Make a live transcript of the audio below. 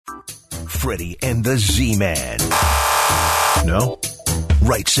Freddie and the Z-Man. No?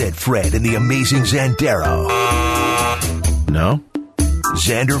 Right said Fred and the amazing Zandero. No?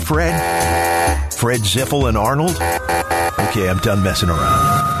 Zander Fred? Fred Ziffel and Arnold? Okay, I'm done messing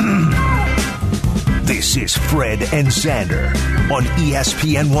around. This is Fred and Zander on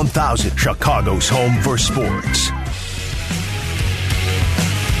ESPN 1000, Chicago's home for sports.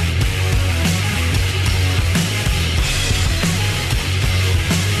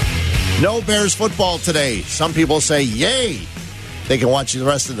 No Bears football today. Some people say, yay, they can watch the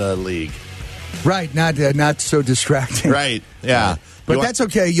rest of the league. Right, not so distracting. Right, yeah. But that's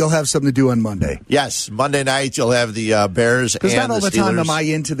okay. You'll have something to do on Monday. Yes, Monday night you'll have the Bears and the Steelers. Because not all the time am I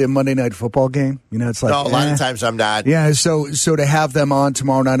into the Monday night football game. You know, it's like no, a lot of times I'm not. Yeah, so to have them on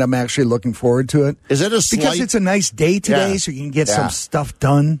tomorrow night, I'm actually looking forward to it. Is it a slight? Because it's a nice day today, so you can get some stuff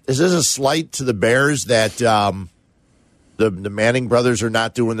done. Is this a slight to the Bears that the Manning brothers are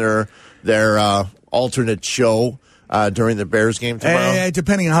not doing their alternate show during the Bears game tomorrow?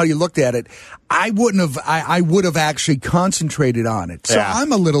 Depending on how you looked at it, I would have actually concentrated on it. So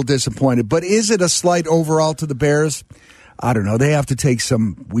I'm a little disappointed. But is it a slight overall to the Bears? I don't know. They have to take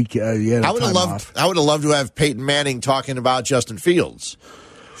some week. I would have loved. I would have loved to have Peyton Manning talking about Justin Fields.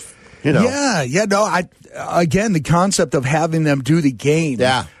 You know. Yeah. No. Again, the concept of having them do the game.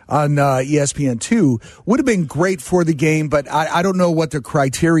 On ESPN2 would have been great for the game, but I don't know what the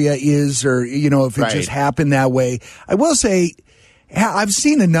criteria is or, if it just happened that way. I will say I've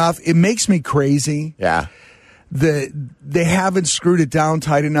seen enough. It makes me crazy. Yeah. They haven't screwed it down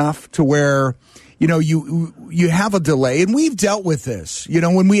tight enough to where, you have a delay. And we've dealt with this,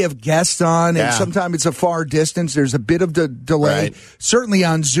 when we have guests on and sometimes it's a far distance. There's a bit of the delay, certainly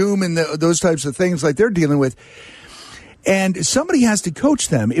on Zoom and those types of things like they're dealing with. And somebody has to coach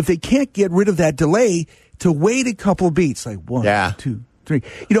them if they can't get rid of that delay to wait a couple beats, like 1, 2, 3.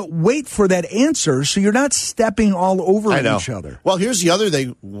 Wait for that answer so you're not stepping all over each other. Well, here's the other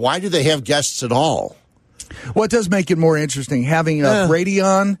thing. Why do they have guests at all? Well, it does make it more interesting. Having Brady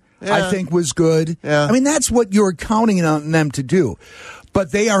on, I think, was good. Yeah. I mean, that's what you're counting on them to do.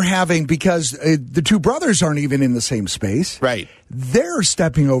 But they are having, because the two brothers aren't even in the same space. Right. They're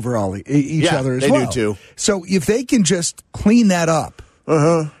stepping over each other as well. They do too. So if they can just clean that up,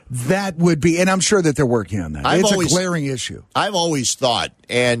 that would be, and I'm sure that they're working on that. It's a glaring issue. I've always thought,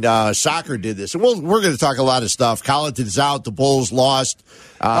 and soccer did this, and we're going to talk a lot of stuff. Colliton's out, the Bulls lost.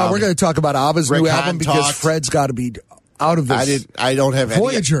 We're going to talk about ABBA's new album because Fred's got to be out of this. I don't have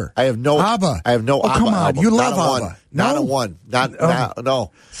Voyager. I have no ABBA. I have no ABBA come on, album. you love ABBA. Not a one.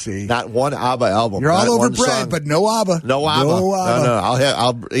 No. See, not one ABBA album. You're not all over one bread, song. but no ABBA. No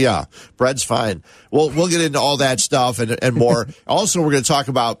ABBA. No. Bread's fine. We'll get into all that stuff and more. Also, we're going to talk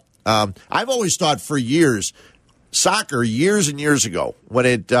about. I've always thought for years, soccer years and years ago when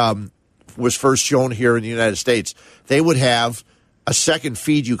it was first shown here in the United States, they would have a second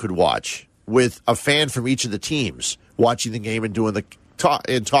feed you could watch with a fan from each of the teams watching the game and doing the talk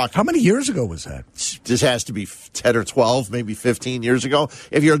and talking. How many years ago was that? This has to be 10 or 12, maybe 15 years ago.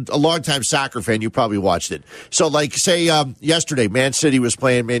 If you're a longtime soccer fan, you probably watched it. So, like, say yesterday, Man City was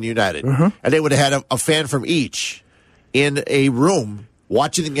playing Man United, and they would have had a fan from each in a room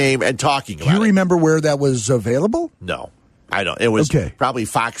watching the game and talking about it. Do you remember where that was available? No. I don't. It was probably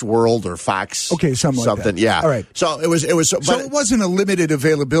Fox World or Fox. Okay, something like that. Yeah. All right. So it was. So it wasn't a limited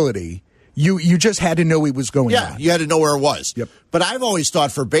availability. You just had to know he was going. Yeah, you had to know where it was. Yep. But I've always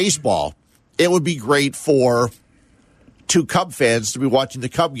thought for baseball, it would be great for two Cub fans to be watching the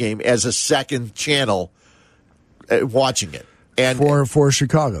Cub game as a second channel, watching it. And for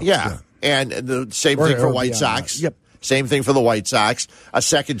Chicago. Yeah. And the same thing for White Sox. Yep. Same thing for the White Sox, a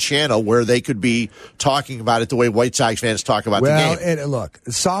second channel where they could be talking about it the way White Sox fans talk about the game. And look,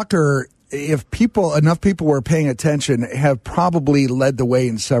 soccer, if enough people were paying attention, have probably led the way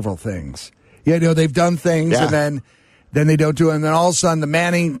in several things. They've done things and then they don't do it. And then all of a sudden the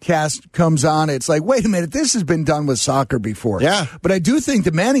Manning cast comes on. It's like, wait a minute, this has been done with soccer before. Yeah. But I do think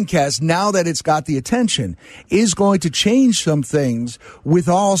the Manning cast, now that it's got the attention, is going to change some things with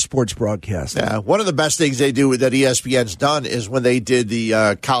all sports broadcasting. Yeah. One of the best things they do that ESPN's done is when they did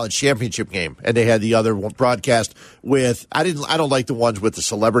the college championship game and they had the other broadcast with, I don't like the ones with the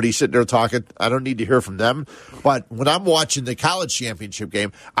celebrity sitting there talking. I don't need to hear from them. But when I'm watching the college championship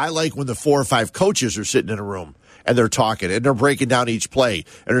game, I like when the 4 or 5 coaches are sitting in a room. And they're talking, and they're breaking down each play.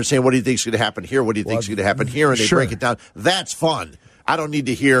 And they're saying, what do you think is going to happen here? What do you think is going to happen here? And they break it down. That's fun. I don't need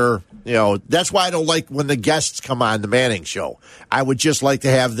to hear That's why I don't like when the guests come on the Manning show. I would just like to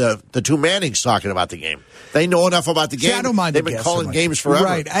have the two Mannings talking about the game. They know enough about the game. See, I don't mind They've the been guests calling so much. games forever.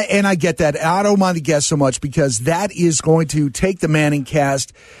 Right, and I get that. I don't mind the guests so much because that is going to take the Manning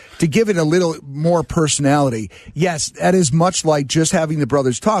cast to give it a little more personality. Yes, that is much like just having the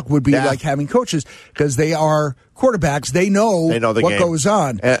brothers talk would be like having coaches because they are quarterbacks. They know the what game goes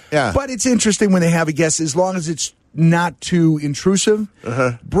on. But it's interesting when they have a guest as long as it's not too intrusive.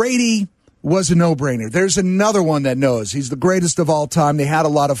 Brady was a no-brainer. There's another one that knows. He's the greatest of all time. They had a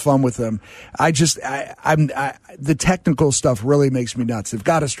lot of fun with him. The technical stuff really makes me nuts. They've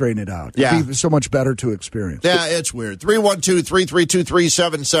got to straighten it out. Yeah. It'd be so much better to experience. Yeah, it's weird.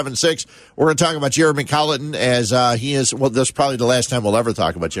 312-332-3776. We're going to talk about Jeremy Colliton as he is, well, this is probably the last time we'll ever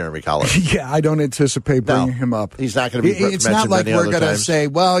talk about Jeremy Colliton. Yeah, I don't anticipate bringing him up. He's not going to be It's not like we're going to say,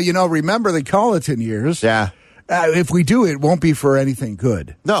 well, remember the Colliton years. Yeah. If we do, it won't be for anything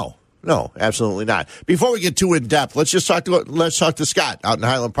good. No, absolutely not. Before we get too in depth, let's talk to Scott out in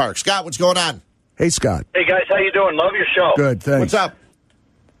Highland Park. Scott, what's going on? Hey, Scott. Hey guys, how you doing? Love your show. Good, thanks. What's up?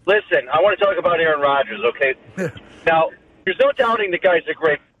 Listen, I want to talk about Aaron Rodgers. Okay, now there's no doubting the guy's a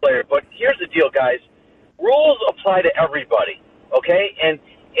great player, but here's the deal, guys. Rules apply to everybody. Okay, and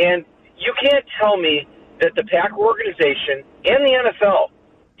you can't tell me that the Packer organization and the NFL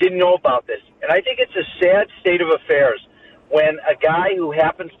didn't know about this. And I think it's a sad state of affairs when a guy who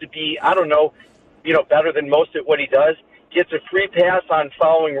happens to be, I don't know, better than most at what he does, gets a free pass on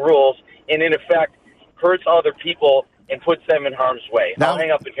following rules and, in effect, hurts other people and puts them in harm's way. Now, I'll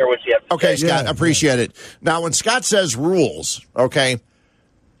hang up and hear what you have to say. Okay, Scott, appreciate it. Now, when Scott says rules, okay,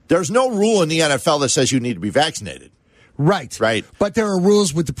 there's no rule in the NFL that says you need to be vaccinated. Right. But there are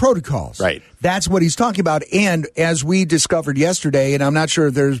rules with the protocols. Right. That's what he's talking about. And as we discovered yesterday, and I'm not sure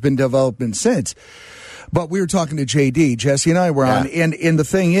if there's been development since, but we were talking to JD, Jesse and I were on, and the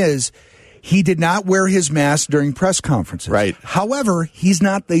thing is, he did not wear his mask during press conferences. Right. However, he's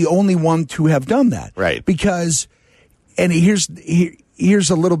not the only one to have done that. Right. Because, and here's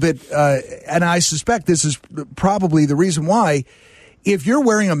a little bit, and I suspect this is probably the reason why, if you're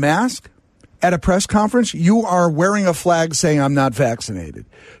wearing a mask at a press conference, you are wearing a flag saying, I'm not vaccinated.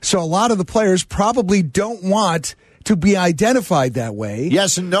 So a lot of the players probably don't want to be identified that way.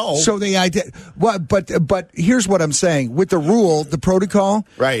 Yes and no. So they but here's what I'm saying. With the rule, the protocol,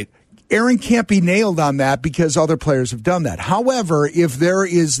 right, Aaron can't be nailed on that because other players have done that. However, if there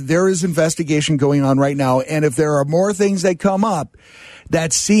is investigation going on right now, and if there are more things that come up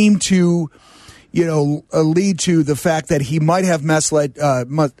that seem to lead to the fact that he might have misled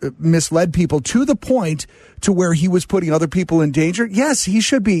people to the point to where he was putting other people in danger, yes, he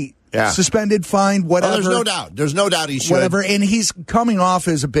should be suspended, fined, whatever. There's no doubt he should. Whatever, and he's coming off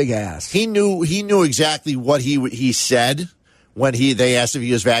as a big ass. He knew exactly what he said when they asked if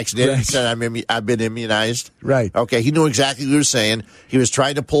he was vaccinated. Right. He said, I've been immunized. Right. Okay, he knew exactly what he was saying. He was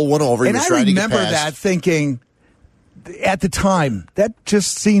trying to pull one over. And I remember that thinking, at the time, that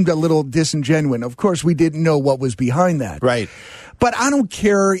just seemed a little disingenuous. Of course, we didn't know what was behind that. Right. But I don't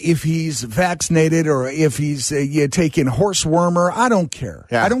care if he's vaccinated or if he's taking horse wormer. I don't care.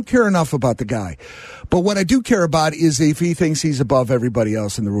 Yeah. I don't care enough about the guy. But what I do care about is if he thinks he's above everybody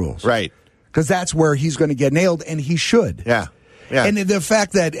else in the rules. Right. Because that's where he's going to get nailed, and he should. Yeah. Yeah. And the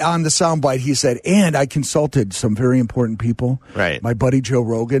fact that on the soundbite he said, and I consulted some very important people. Right. My buddy Joe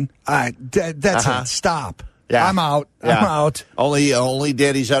Rogan. That's it. Stop. Yeah. I'm out. Yeah. I'm out. Only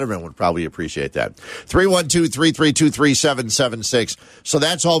Danny Zetterman would probably appreciate that. 312-332-3776. So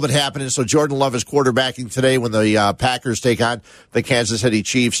that's all been happening. So Jordan Love is quarterbacking today when the Packers take on the Kansas City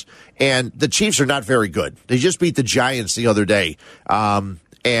Chiefs. And the Chiefs are not very good. They just beat the Giants the other day. Not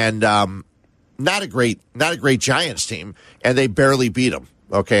a great Giants team, and they barely beat them.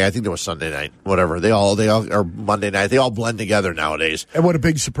 Okay, I think it was Sunday night, whatever. They all or Monday night. They all blend together nowadays. And what a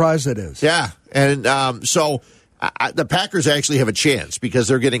big surprise that is. Yeah, and so the Packers actually have a chance because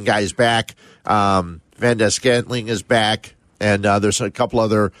they're getting guys back. Van Der Scantling is back, and there's a couple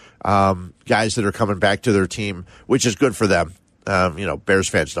other guys that are coming back to their team, which is good for them. Bears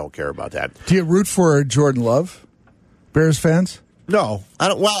fans don't care about that. Do you root for Jordan Love, Bears fans? No, I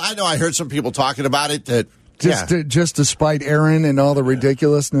don't. Well, I know I heard some people talking about it that. Just despite Aaron and all the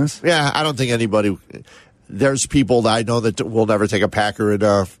ridiculousness? Yeah, I don't think anybody... There's people that I know that will never take a Packer in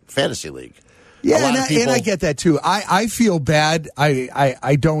a fantasy league. Yeah, and I get that, too. I feel bad.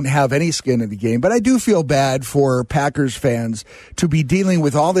 I don't have any skin in the game, but I do feel bad for Packers fans to be dealing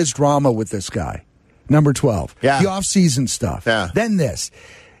with all this drama with this guy, number 12. Yeah. The off-season stuff. Yeah. Then this.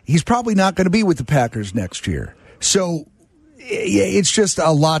 He's probably not going to be with the Packers next year. So it's just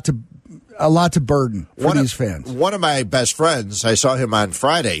a lot to a lot to burden for these fans. One of my best friends, I saw him on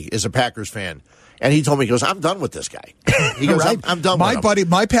Friday, is a Packers fan. And he told me, he goes, I'm done with this guy. He goes, right. I'm done with him.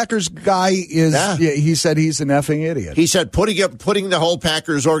 My Packers guy is, he said he's an effing idiot. He said putting the whole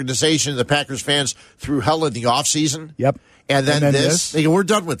Packers organization, the Packers fans, through hell in the offseason. Yep. And then this. They go, we're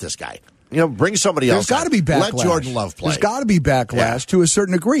done with this guy. Bring somebody else. There's got to be backlash. Let Jordan Love play. There's got to be backlash to a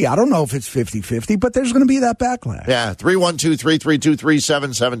certain degree. I don't know if it's 50-50, but there's going to be that backlash. Yeah,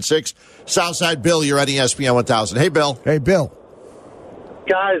 312-332-3776. Southside Bill, you're on ESPN 1000. Hey, Bill. Hey, Bill.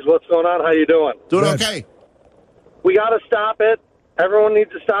 Guys, what's going on? How you doing? Doing okay. We got to stop it. Everyone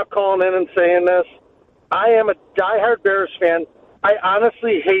needs to stop calling in and saying this. I am a diehard Bears fan. I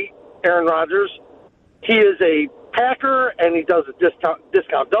honestly hate Aaron Rodgers. He is a Packer, and he does a discount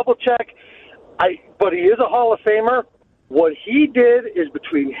double check. But he is a Hall of Famer. What he did is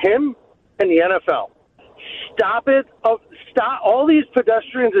between him and the NFL. Stop it. Stop all these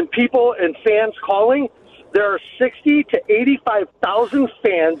pedestrians and people and fans calling. There are 60 to 85,000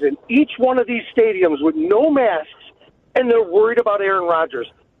 fans in each one of these stadiums with no masks, and they're worried about Aaron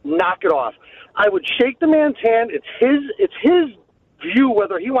Rodgers. Knock it off. I would shake the man's hand. It's his view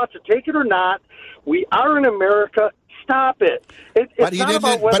whether he wants to take it or not. We are in America. Stop it. It's not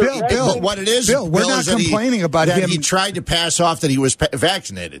about whether Bill, what it is, Bill, we're not complaining about him. He tried to pass off that he was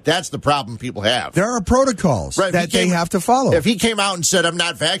vaccinated. That's the problem people have. There are protocols that they have to follow. If he came out and said, I'm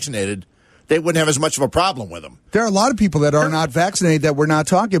not vaccinated, they wouldn't have as much of a problem with him. There are a lot of people that are not vaccinated that we're not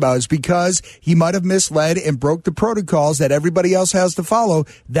talking about. It's because he might have misled and broke the protocols that everybody else has to follow.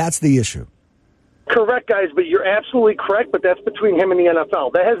 That's the issue. Correct, guys, but you're absolutely correct, but that's between him and the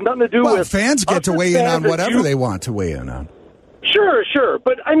NFL. That has nothing to do with... fans get to weigh in on whatever they want to weigh in on. Sure.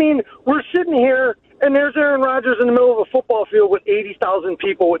 But, I mean, we're sitting here, and there's Aaron Rodgers in the middle of a football field with 80,000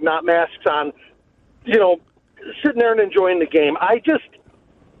 people with not masks on, sitting there and enjoying the game.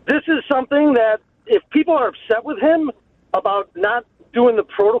 This is something that if people are upset with him about not doing the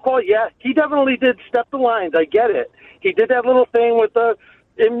protocol, he definitely did step the lines. I get it. He did that little thing with the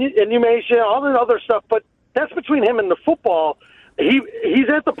inhumation, all the other stuff, but that's between him and the football. He's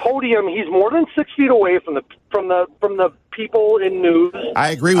at the podium. He's more than 6 feet away from the people in news.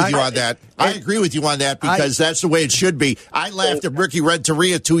 I agree with you on that. I agree with you on that because that's the way it should be. I laughed at Ricky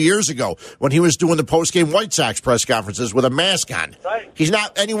Renteria 2 years ago when he was doing the post-game White Sox press conferences with a mask on. Right. He's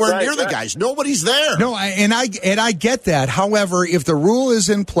not anywhere near the guys. Nobody's there. No, I get that. However, if the rule is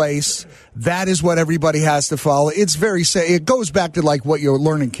in place, that is what everybody has to follow. It's very it goes back to like what you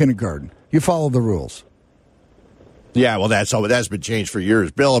learn in kindergarten. You follow the rules. Yeah, well, that's been changed for years.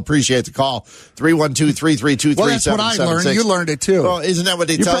 Bill, appreciate the call. 312-332-3776. Well, that's what I learned. You learned it, too. Well, isn't that what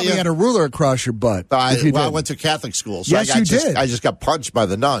they tell you? You probably had a ruler across your butt. I went to Catholic school. So yes, you did. I just got punched by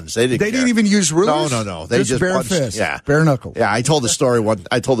the nuns. They didn't even use rulers? No. They just bare punched. fist. Yeah. Bare knuckle. Yeah, I told the story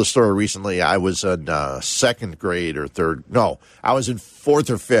recently. I was in second grade or third. No, I was in fourth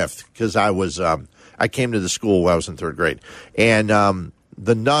or fifth because I came to the school when I was in third grade. And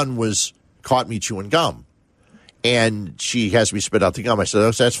the nun caught me chewing gum. And she has me spit out the gum. I said, oh,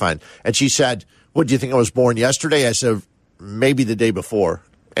 that's fine. And she said, what, do you think I was born yesterday? I said, maybe the day before.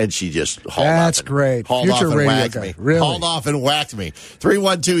 And she just hauled off. That's great. Hauled Future off and radio whacked guy. me. Really? Hauled off and whacked me.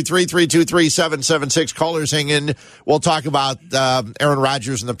 312-332-3776. Callers hang in. We'll talk about Aaron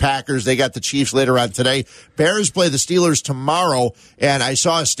Rodgers and the Packers. They got the Chiefs later on today. Bears play the Steelers tomorrow. And I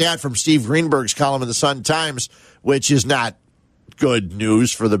saw a stat from Steve Greenberg's column in the Sun-Times, which is not good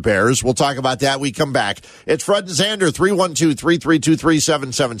news for the Bears. We'll talk about that. We come back. It's Fred and Zander,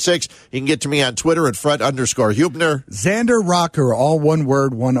 312-332-3776. You can get to me on Twitter at Fred_Hubner. Zander Rocker, all one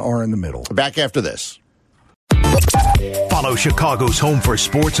word, one R in the middle. Back after this. Follow Chicago's Home for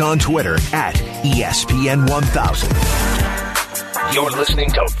Sports on Twitter at ESPN 1000. You're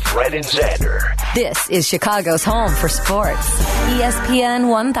listening to Fred and Zander. This is Chicago's Home for Sports. ESPN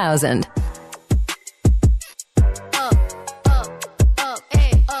 1000.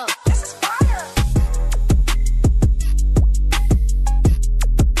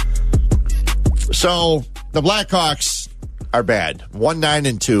 So the Blackhawks are bad,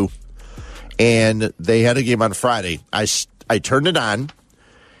 1-9-2, and they had a game on Friday. I turned it on,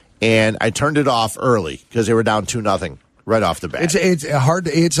 and I turned it off early because they were down 2-0 right off the bat. It's hard.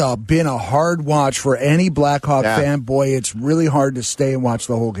 It's been a hard watch for any Blackhawk fan. Boy, it's really hard to stay and watch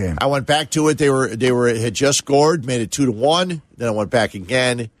the whole game. I went back to it. They had just scored, made it 2-1. Then I went back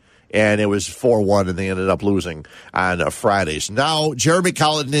again. And it was 4-1, and they ended up losing on Fridays. Now, Jeremy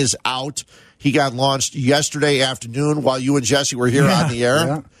Colliton is out. He got launched yesterday afternoon while you and Jesse were here on the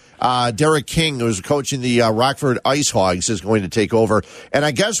air. Yeah. Derek King, who's coaching the Rockford Ice Hogs, is going to take over. And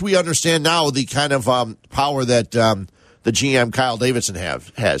I guess we understand now the kind of power that the GM Kyle Davidson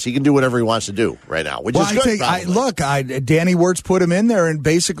has. He can do whatever he wants to do right now, which is good. Danny Wirtz put him in there and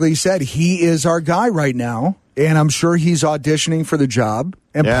basically said he is our guy right now, and I'm sure he's auditioning for the job.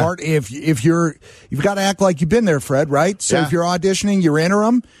 And if you've got to act like you've been there, Fred, right? So if you're auditioning, you're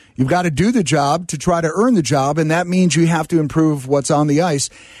interim. You've got to do the job to try to earn the job, and that means you have to improve what's on the ice.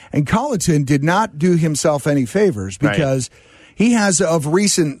 And Colliton did not do himself any favors because he has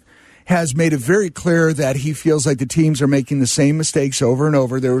made it very clear that he feels like the teams are making the same mistakes over and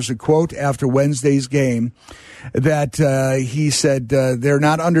over. There was a quote after Wednesday's game that he said they're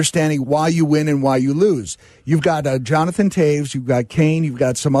not understanding why you win and why you lose. You've got Jonathan Taves, you've got Kane, you've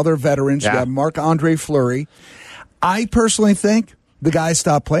got some other veterans, you've got Marc-Andre Fleury. I personally think the guy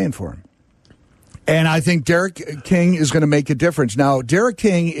stopped playing for him. And I think Derek King is going to make a difference. Now, Derek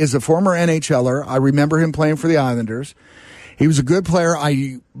King is a former NHLer. I remember him playing for the Islanders. He was a good player.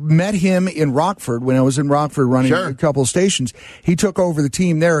 I met him in Rockford when I was in Rockford running a couple of stations. He took over the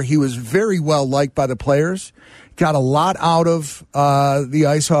team there. He was very well liked by the players. Got a lot out of the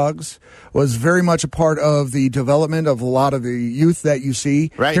Ice Hogs. Was very much a part of the development of a lot of the youth that you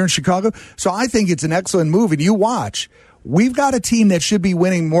see here in Chicago. So I think it's an excellent move. And you watch. We've got a team that should be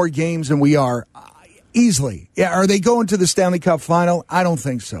winning more games than we are easily. Yeah, are they going to the Stanley Cup final? I don't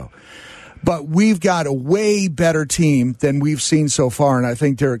think so. But we've got a way better team than we've seen so far, and I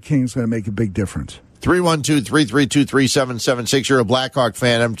think Derek King's going to make a big difference. 312-332-3776. You're a Blackhawk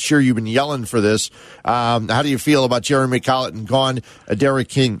fan. I'm sure you've been yelling for this. How do you feel about Jeremy Colliton gone, Derek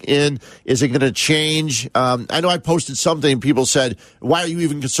King in? Is it going to change? I know I posted something, and people said, why are you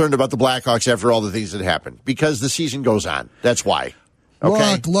even concerned about the Blackhawks after all the things that happened? Because the season goes on. That's why.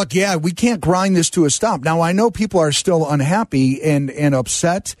 Okay. Look, we can't grind this to a stop. Now, I know people are still unhappy and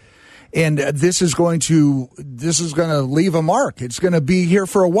upset. And this is going to leave a mark. It's going to be here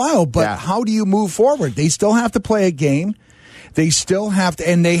for a while. But how do you move forward? They still have to play a game. They still have to,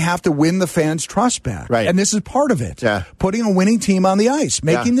 and they have to win the fans' trust back. Right. And this is part of it. Yeah. Putting a winning team on the ice,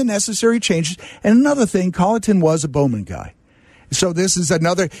 making the necessary changes. And another thing, Colliton was a Bowman guy. So this is it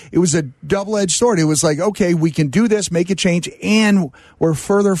was a double-edged sword. It was like, okay, we can do this, make a change, and we're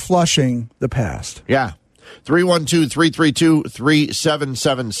further flushing the past. Yeah.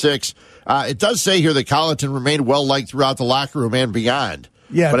 312-332-3776. It does say here that Colliton remained well-liked throughout the locker room and beyond.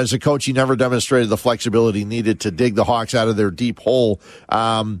 Yeah. But as a coach, he never demonstrated the flexibility needed to dig the Hawks out of their deep hole.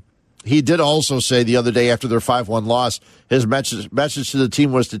 He did also say the other day after their 5-1 loss, his message to the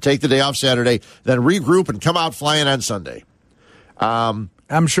team was to take the day off Saturday, then regroup and come out flying on Sunday. I'm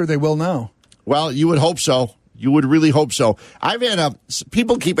sure they will now. Well, you would hope so. You would really hope so. I've had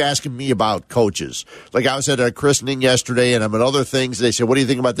people keep asking me about coaches. Like I was at a christening yesterday, and I'm at other things. They say, "What do you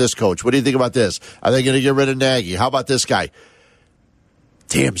think about this coach? What do you think about this? Are they going to get rid of Nagy? How about this guy?"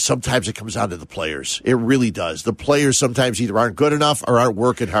 Damn, sometimes it comes down to the players. It really does. The players sometimes either aren't good enough or aren't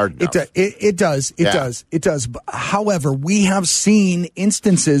working hard enough. It does. However, we have seen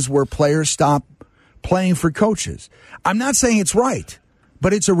instances where players stop playing for coaches. I'm not saying it's right,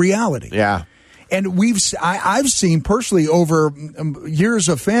 but it's a reality. Yeah. And I've seen personally over years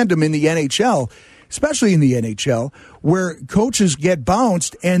of fandom in the NHL, especially in the NHL, where coaches get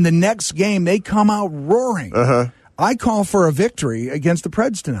bounced and the next game they come out roaring. I call for a victory against the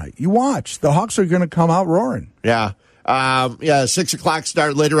Preds tonight. You watch. The Hawks are going to come out roaring. Yeah. 6 o'clock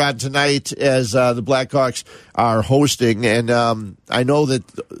start later on tonight as the Blackhawks are hosting. And I know that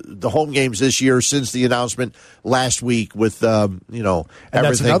the home games this year since the announcement last week with, everything. And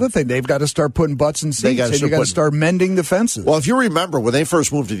that's another thing. They've got to start putting butts in seats and you've got to start mending the fences. Well, if you remember, when they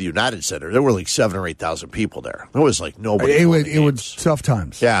first moved to the United Center, there were like 7,000 or 8,000 people there. There was like nobody. It was tough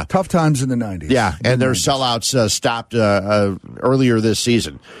times. Yeah. Tough times in the 90s. Yeah, and their sellouts stopped earlier this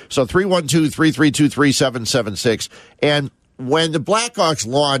season. So 312-332-3776. And when the Blackhawks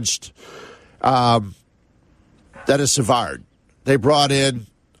launched Dennis Savard, they brought in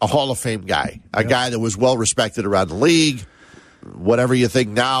a Hall of Fame guy, a guy that was well-respected around the league, whatever you think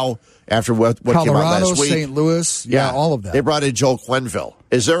now after what Colorado, came out last week. St. Louis, all of that. They brought in Joe Quenneville.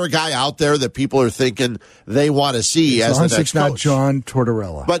 Is there a guy out there that people are thinking they want to see as the next coach? Not John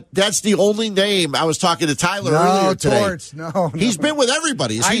Tortorella. But that's the only name. I was talking to Tyler earlier today. He's been with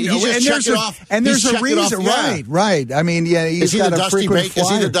everybody. He's just checking off. And there's a reason. Right. I mean, he's got a frequent flyer. Is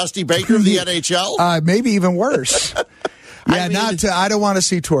he the Dusty Baker of the NHL? Maybe even worse. I don't want to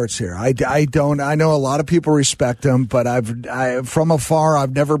see Torts here. I don't. I know a lot of people respect him, but from afar,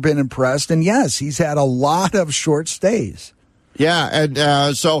 I've never been impressed. And yes, he's had a lot of short stays. Yeah,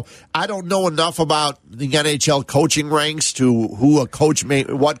 and so I don't know enough about the NHL coaching ranks to what coach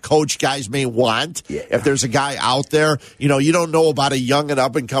guys may want. Yeah. If there's a guy out there, you don't know about a young and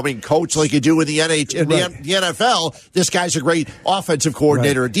up and coming coach like you do in the NHL. In the NFL, this guy's a great offensive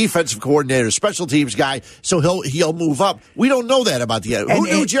coordinator, a defensive coordinator, special teams guy, so he'll move up. We don't know that about the NFL. Who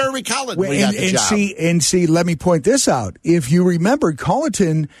knew Jeremy Colliton when he got the job? See, let me point this out. If you remember,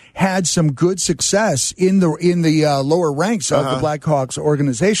 Colliton had some good success in the lower ranks of the Blackhawks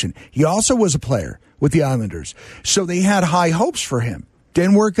organization. He also was a player with the Islanders. So they had high hopes for him.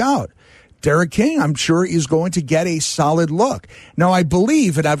 Didn't work out. Derek King, I'm sure, is going to get a solid look. Now, I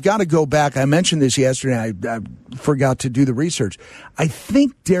believe, and I've got to go back, I mentioned this yesterday, I forgot to do the research. I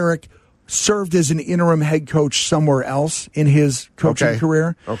think Derek served as an interim head coach somewhere else in his coaching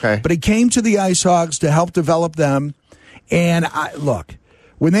career. Okay. But he came to the Ice Hogs to help develop them. And look,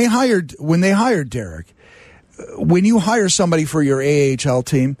 when they hired Derek, when you hire somebody for your AHL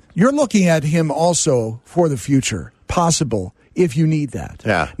team, you're looking at him also for the future, possible, if you need that.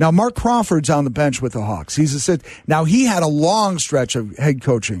 Yeah. Now, Mark Crawford's on the bench with the Hawks. Now, he had a long stretch of head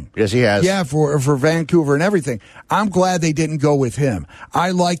coaching. Yes, he has. Yeah, for Vancouver and everything. I'm glad they didn't go with him. I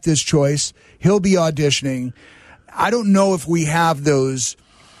like this choice. He'll be auditioning. I don't know if we have those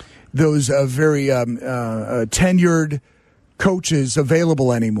very tenured coaches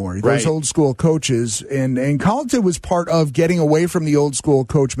available anymore, those old school coaches, and Colliton was part of getting away from the old school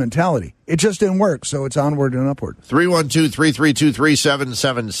coach mentality. It just didn't work, so it's onward and upward.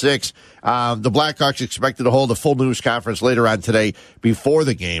 312-332-3776. The Blackhawks expected to hold a full news conference later on today before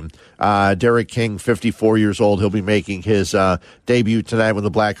the game. Derek King, 54 years old, he'll be making his debut tonight when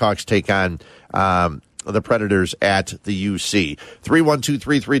the Blackhawks take on the Predators at the UC.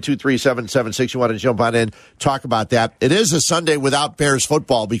 312-332-3776. You want to jump on in, talk about that. It is a Sunday without Bears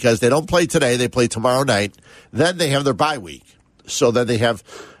football because they don't play today. They play tomorrow night. Then they have their bye week. So then they have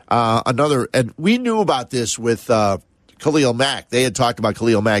another. And we knew about this with Khalil Mack. They had talked about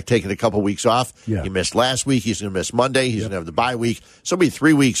Khalil Mack taking a couple weeks off. Yeah. He missed last week. He's going to miss Monday. He's going to have the bye week. So it'll be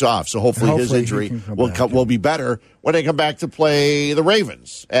 3 weeks off. So hopefully his injury will be better when they come back to play the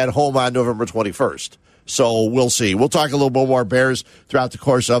Ravens at home on November 21st. So we'll see. We'll talk a little bit more Bears throughout the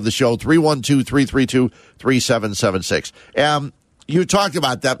course of the show. 312-332-3776. You talked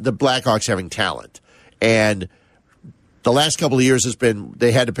about that, the Blackhawks having talent. And the last couple of years has been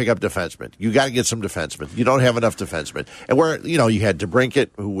they had to pick up defensemen. You got to get some defensemen. You don't have enough defensemen. And you had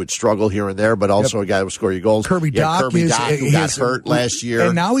DeBrincat, who would struggle here and there, but also a guy who would score you goals. Kirby Doc who got hurt last year.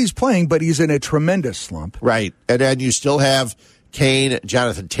 And now he's playing, but he's in a tremendous slump. Right. And then you still have Kane.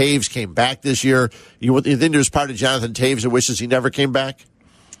 Jonathan Taves came back this year. You think there's part of Jonathan Taves that wishes he never came back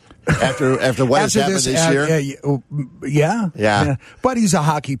after what has happened this year? Yeah. But he's a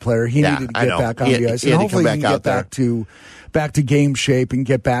hockey player. He needed to get back on the ice, and hopefully he can get back to game shape and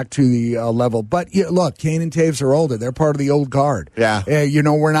get back to the level. But look, Kane and Taves are older. They're part of the old guard. Yeah.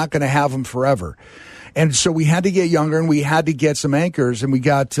 We're not going to have them forever. And so we had to get younger, and we had to get some anchors, and we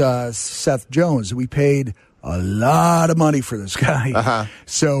got Seth Jones. We paid a lot of money for this guy.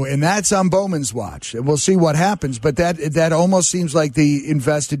 So, and that's on Bowman's watch. And we'll see what happens. But that almost seems like they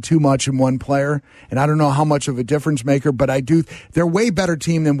invested too much in one player. And I don't know how much of a difference maker, but they're a way better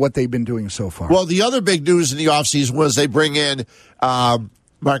team than what they've been doing so far. Well, the other big news in the offseason was they bring in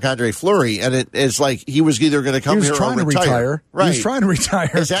Marc-Andre Fleury, and it's like he was either going to come here or retire. Right. He was trying to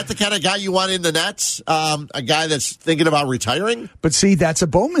retire. Is that the kind of guy you want in the Nets? A guy that's thinking about retiring? But see, that's a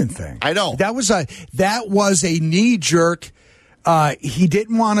Bowman thing. I know. That was a knee-jerk. He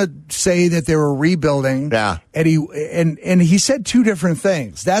didn't want to say that they were rebuilding. Yeah. And he said two different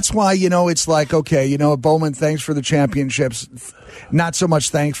things. That's why, it's like, okay, Bowman, thanks for the championships. Not so much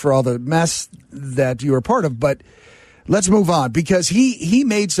thanks for all the mess that you were part of, but let's move on, because he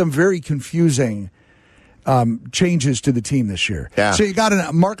made some very confusing changes to the team this year. Yeah. So you got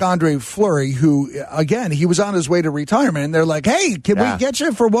a Marc-Andre Fleury who, again, he was on his way to retirement, and they're like, hey, can we get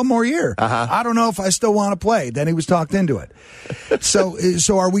you for one more year? I don't know if I still want to play. Then he was talked into it.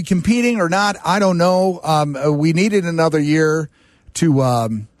 So are we competing or not? I don't know. We needed another year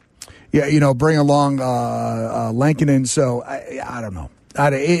to bring along Lankinen. So I don't know.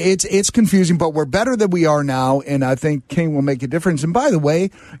 It's confusing, but we're better than we are now, and I think King will make a difference. And by the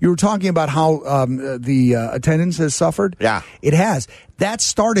way, you were talking about how the attendance has suffered. Yeah. It has. That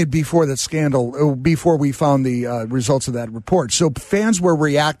started before the scandal, before we found the results of that report. So fans were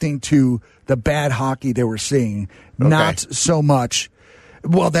reacting to the bad hockey they were seeing, not so much.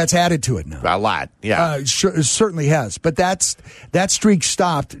 Well, that's added to it now. A lot, yeah. It certainly has. But that streak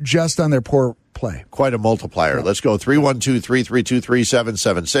stopped just on their poor play. Quite a multiplier. Yeah. Let's go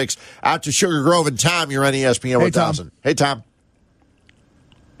 312-332-3776. Out to Sugar Grove and Tom. You're on ESPN 1000. Hey, Tom.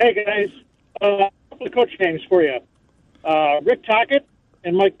 Hey, guys. A couple of coach names for you. Rick Tocchet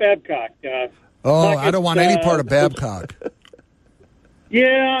and Mike Babcock. Tocchet, I don't want any part of Babcock.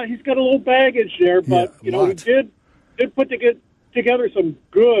 Yeah, he's got a little baggage there, but, he did put together some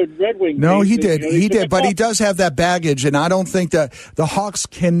good Red Wing No, teams. he did. He did, but he does have that baggage, and I don't think that the Hawks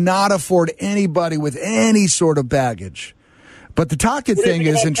cannot afford anybody with any sort of baggage. But the Tocchet thing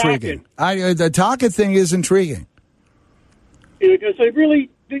is intriguing. The Tocchet thing is intriguing. Because they really,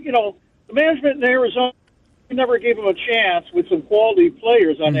 the management in Arizona never gave him a chance with some quality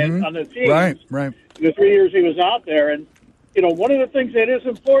players on the team. Right. The 3 years he was out there. And, one of the things that is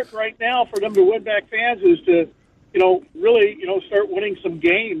important right now for them to win back fans is to, really, start winning some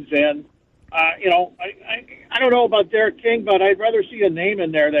games. And, I don't know about Derek King, but I'd rather see a name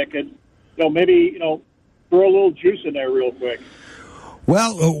in there that could, maybe, throw a little juice in there real quick.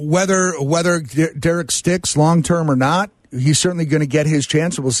 Well, whether Derek sticks long-term or not, he's certainly going to get his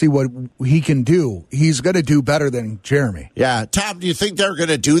chance, and we'll see what he can do. He's going to do better than Jeremy. Yeah. Tom, do you think they're going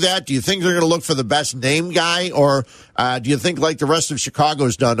to do that? Do you think they're going to look for the best name guy? Or do you think, like the rest of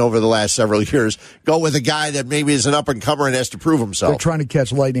Chicago's done over the last several years, go with a guy that maybe is an up-and-comer and has to prove himself? They're trying to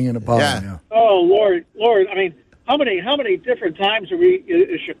catch lightning in a bottle. Yeah. Oh, Lord. I mean, how many different times are we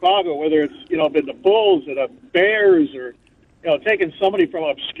in Chicago, whether it's, been the Bulls or the Bears or, taking somebody from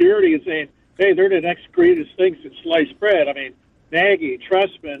obscurity and saying, hey, they're the next greatest thing since sliced bread. I mean, Nagy,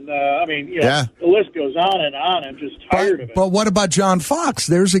 Trustman, the list goes on and on. I'm just tired of it. But what about John Fox?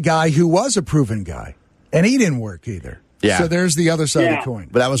 There's a guy who was a proven guy, and he didn't work either. Yeah. So there's the other side of the coin.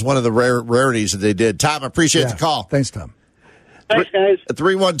 But that was one of the rarities that they did. Tom, I appreciate the call. Thanks, Tom. Thanks, guys.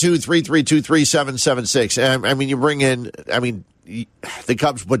 312-332-3776. I mean, you bring in, the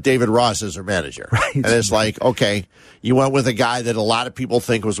Cubs put David Ross as their manager. Right. And it's like, okay, you went with a guy that a lot of people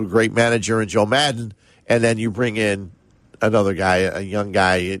think was a great manager in Joe Madden, and then you bring in another guy, a young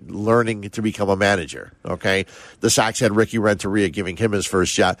guy, learning to become a manager, okay? The Sox had Ricky Renteria giving him his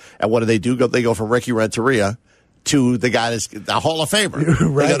first shot. And what do? They go from Ricky Renteria to the guy that's the Hall of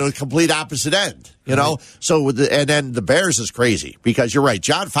Famer. Right. They go to a complete opposite end, you know? So, and then the Bears is crazy because you're right.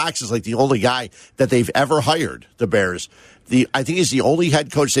 John Fox is like the only guy that they've ever hired, the Bears. I think he's the only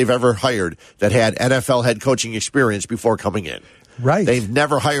head coach they've ever hired that had NFL head coaching experience before coming in. Right. They've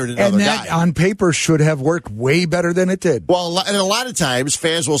never hired another guy. And that, on paper, should have worked way better than it did. Well, and a lot of times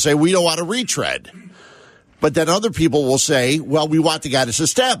fans will say, we don't want to retread. But then other people will say, well, we want the guy that's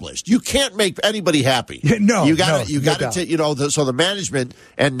established. You can't make anybody happy. No, you got to, so the management,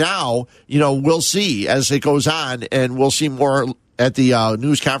 and now, we'll see as it goes on, and we'll see more at the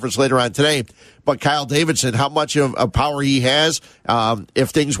news conference later on today. But Kyle Davidson, how much of power he has,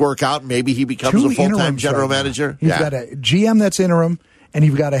 if things work out, maybe he becomes a full-time general manager. He's got a GM that's interim, and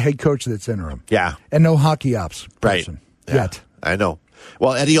you've got a head coach that's interim. Yeah. And no hockey ops person yet. I know.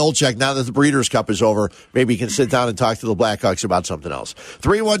 Well, Eddie Olczyk, now that the Breeders' Cup is over, maybe he can sit down and talk to the Blackhawks about something else.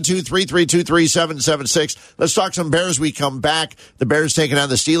 312-332-3776. Let's talk some Bears. We come back. The Bears taking on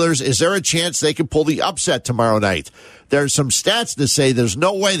the Steelers. Is there a chance they could pull the upset tomorrow night? There's some stats that say there's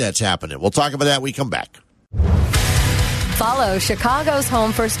no way that's happening. We'll talk about that when we come back. Follow Chicago's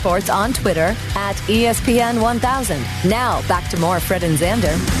Home for Sports on Twitter at ESPN1000. Now, back to more Fred and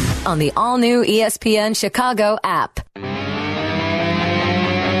Zander on the all-new ESPN Chicago app.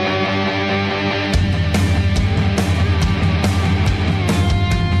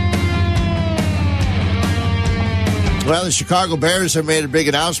 Well, the Chicago Bears have made a big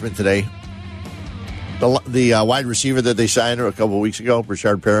announcement today. The wide receiver that they signed a couple of weeks ago,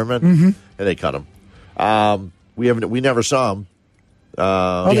 Rashard Perriman, and they cut him. We never saw him. Do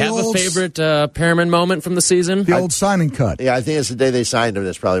you have a favorite Perriman moment from the season? The old signing cut. Yeah, I think it's the day they signed him.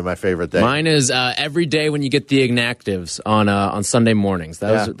 That's probably my favorite day. Mine is every day when you get the inactives on Sunday mornings.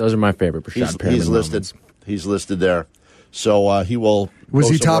 Those are my favorite Rashard Perriman he's listed. moments. He's listed there. So he will. Was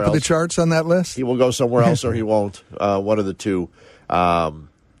he top of the charts on that list? He will go somewhere else or he won't. One of the two.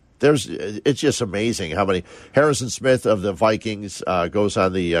 It's just amazing how many. Harrison Smith of the Vikings goes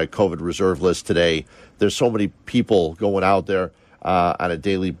on the COVID reserve list today. There's so many people going out there on a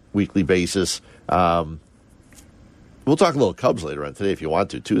daily, weekly basis. We'll talk a little Cubs later on today if you want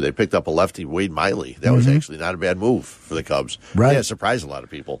to, too. They picked up a lefty, Wade Miley. That was actually not a bad move for the Cubs. Right. Yeah, surprised a lot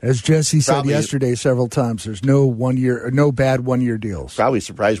of people. As Jesse said yesterday several times, there's no bad 1 year deals. Probably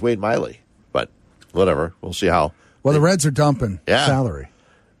surprised Wade Miley, but whatever. We'll see how. Well, the Reds are dumping salary.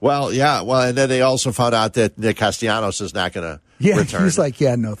 Well, yeah. Well, and then they also found out that Nick Castellanos is not going to return. He's like,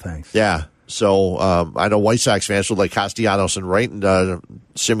 no thanks. Yeah. So I know White Sox fans would like Castellanos and Wright and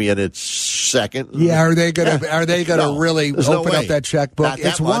Simeon at second. Yeah, are they gonna really open up that checkbook?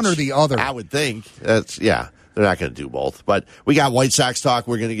 It's one or the other. I would think. That's They're not going to do both. But we got White Sox talk.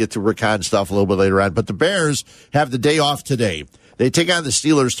 We're going to get to Rick Hahn stuff a little bit later on. But the Bears have the day off today. They take on the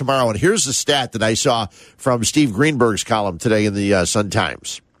Steelers tomorrow. And here's the stat that I saw from Steve Greenberg's column today in the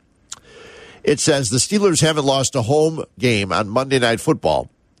Sun-Times. It says the Steelers haven't lost a home game on Monday Night Football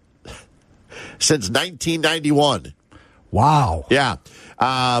since 1991. Wow. Yeah.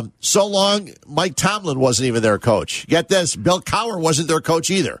 So long, Mike Tomlin wasn't even their coach. Get this, Bill Cowher wasn't their coach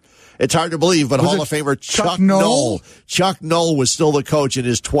either. It's hard to believe, but Hall of Famer Chuck Noll. Chuck Noll was still the coach in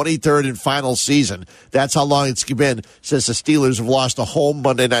his 23rd and final season. That's how long it's been since the Steelers have lost a home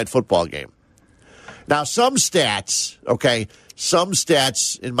Monday Night Football game. Now, some stats,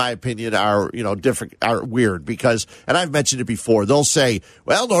 in my opinion, are, different, are weird because, and I've mentioned it before, they'll say,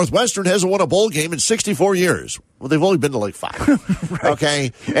 well, Northwestern hasn't won a bowl game in 64 years. Well, they've only been to like 5. Right.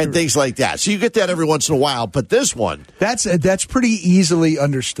 Okay? And things like that. So you get that every once in a while, but this one. That's pretty easily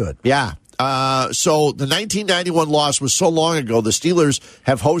understood. Yeah. So the 1991 loss was so long ago, the Steelers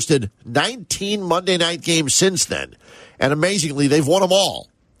have hosted 19 Monday night games since then. And amazingly, they've won them all.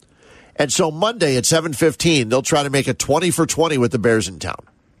 And so Monday at 7:15, they'll try to make a 20 for 20 with the Bears in town.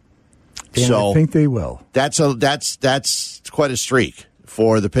 And so I think they will. That's quite a streak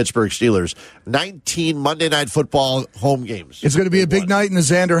for the Pittsburgh Steelers. 19 Monday Night Football home games. It's going to be a big night in the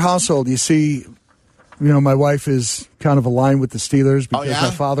Zander household. You see, my wife is kind of aligned with the Steelers because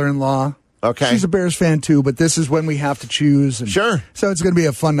my father-in-law. Okay. She's a Bears fan, too, but this is when we have to choose. And sure. So it's going to be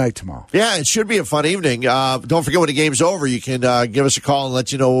a fun night tomorrow. Yeah, it should be a fun evening. Don't forget when the game's over, you can give us a call and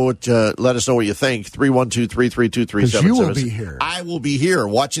let us know what you think. 312-332-3776. Because you will be here. I will be here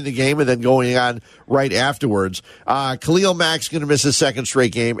watching the game and then going on right afterwards. Khalil Mack's going to miss his second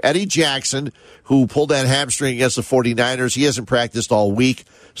straight game. Eddie Jackson, who pulled that hamstring against the 49ers, he hasn't practiced all week,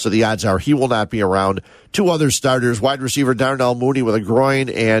 so the odds are he will not be around. 2 other starters, wide receiver Darnell Mooney with a groin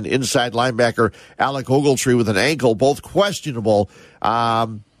and inside linebacker Alec Ogletree with an ankle, both questionable.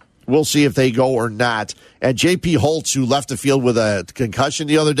 We'll see if they go or not. And J.P. Holtz, who left the field with a concussion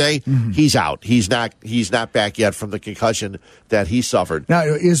the other day, he's out. He's not back yet from the concussion that he suffered. Now,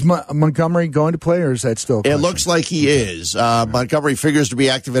 is Montgomery going to play, or is that still a question? It looks like he is. Montgomery figures to be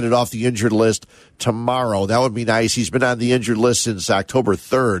activated off the injured list tomorrow. That would be nice. He's been on the injured list since October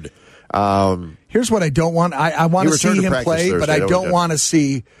 3rd. Here's what I don't want. I want to see him play, Thursday, but I don't want to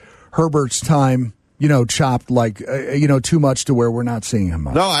see Herbert's time, chopped like, too much to where we're not seeing him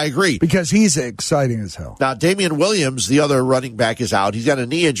much. No, I agree. Because he's exciting as hell. Now, Damian Williams, the other running back, is out. He's got a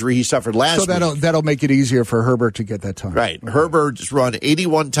knee injury he suffered last week. So that'll make it easier for Herbert to get that time. Right. Okay. Herbert's run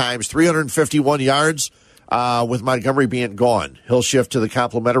 81 times, 351 yards. With Montgomery being gone, he'll shift to the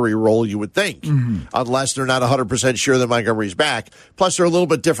complimentary role, you would think, unless they're not 100% sure that Montgomery's back. Plus, they're a little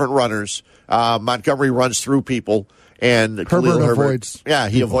bit different runners. Montgomery runs through people, and Herbert avoids. Yeah,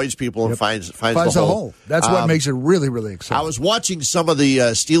 he avoids people and finds the hole. That's what makes it really, really exciting. I was watching some of the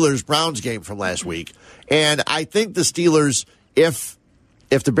Steelers-Browns game from last week, and I think the Steelers, if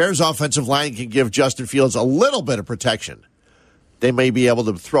the Bears' offensive line can give Justin Fields a little bit of protection, they may be able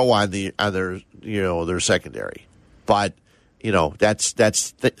to throw on their secondary. But,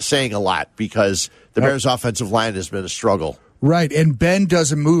 that's saying a lot because the Bears' offensive line has been a struggle. Right, and Ben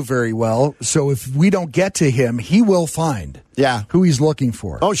doesn't move very well, so if we don't get to him, he will find who he's looking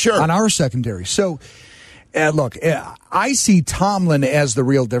for. Oh, sure. On our secondary. So, look, I see Tomlin as the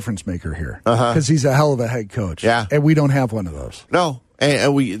real difference maker here because he's a hell of a head coach. Yeah. And we don't have one of those. No.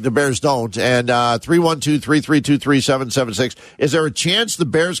 And the Bears don't. And 312-332-3776. Is there a chance the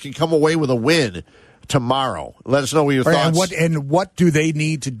Bears can come away with a win tomorrow? Let us know what your thoughts. And what do they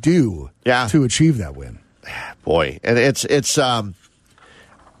need to do to achieve that win? Boy, and it's. I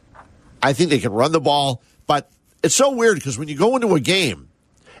think they can run the ball, but it's so weird because when you go into a game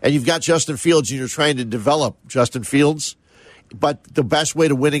and you've got Justin Fields and you're trying to develop Justin Fields, but the best way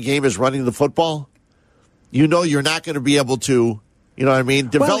to win a game is running the football. You're not going to be able to. You know what I mean?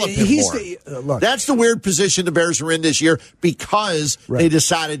 Develop him more. That's the weird position the Bears are in this year because they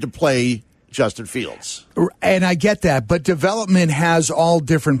decided to play Justin Fields. And I get that, but development has all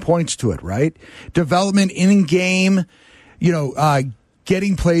different points to it, right? Development in game,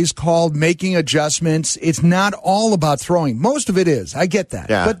 getting plays called, making adjustments. It's not all about throwing. Most of it is. I get that.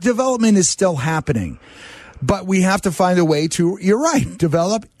 Yeah. But development is still happening. But we have to find a way to, you're right,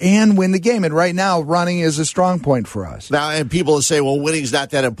 develop and win the game. And right now, running is a strong point for us. Now, and people will say, well, winning's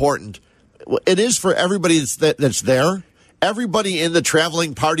not that important. Well, it is for everybody that's there. Everybody in the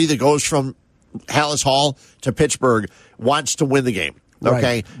traveling party that goes from Hallis Hall to Pittsburgh wants to win the game.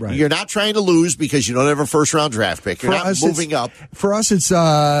 Okay, right. You're not trying to lose because you don't have a first-round draft pick. You're not moving up. For us, it's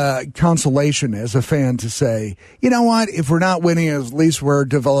consolation as a fan to say, you know what? If we're not winning, at least we're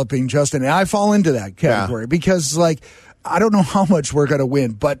developing Justin. And I fall into that category because, like, I don't know how much we're going to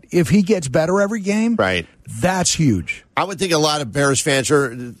win, but if he gets better every game, right, that's huge. I would think a lot of Bears fans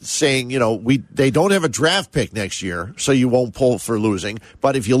are saying, they don't have a draft pick next year, so you won't pull for losing.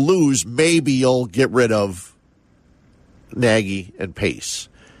 But if you lose, maybe you'll get rid of Nagy and Pace.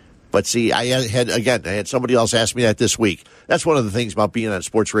 But see, I had somebody else ask me that this week. That's one of the things about being on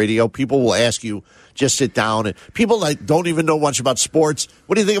sports radio. People will ask you, just sit down. And people don't even know much about sports.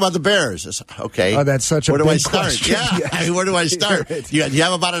 What do you think about the Bears? It's, okay. Oh, that's such a big Where do I start? question. Yeah. Where do I start? Right. You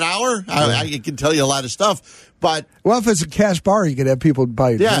have about an hour? I can tell you a lot of stuff. But if it's a cash bar, you could have people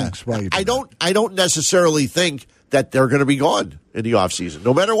buy your drinks while you do I don't necessarily think that they're going to be gone in the offseason,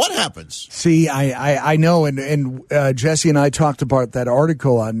 no matter what happens. See, I know, and Jesse and I talked about that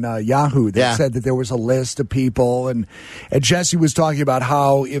article on Yahoo that said that there was a list of people, and Jesse was talking about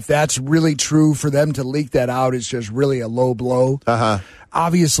how if that's really true, for them to leak that out is just really a low blow.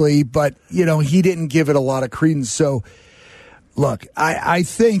 Obviously, but, he didn't give it a lot of credence, so... Look, I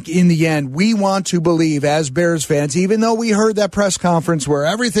think in the end, we want to believe as Bears fans, even though we heard that press conference where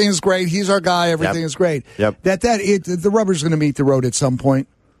everything is great, he's our guy, everything is great, that the rubber's going to meet the road at some point.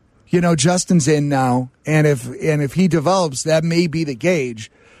 Justin's in now, and if he develops, that may be the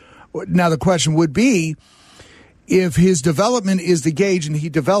gauge. Now, the question would be, if his development is the gauge and he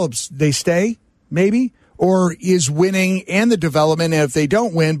develops, they stay, maybe? Or is winning and the development, and if they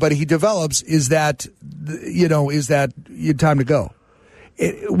don't win, but he develops, is that time to go?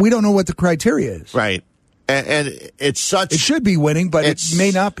 We don't know what the criteria is. Right. And it's such... It should be winning, but it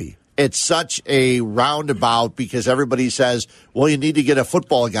may not be. It's such a roundabout because everybody says, well, you need to get a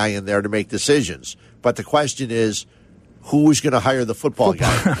football guy in there to make decisions. But the question is, who's going to hire the football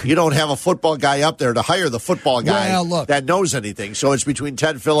guy? You don't have a football guy up there to hire the football guy that knows anything. So it's between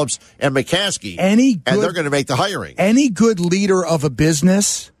Ted Phillips and McCaskey, and they're going to make the hiring. Any good leader of a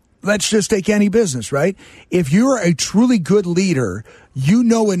business, let's just take any business, right? If you're a truly good leader, you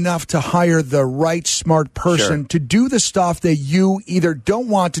know enough to hire the right smart person to do the stuff that you either don't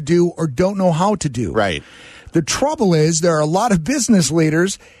want to do or don't know how to do. Right. The trouble is there are a lot of business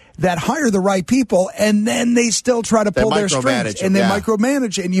leaders that hire the right people, and then they still try to pull their strings, and they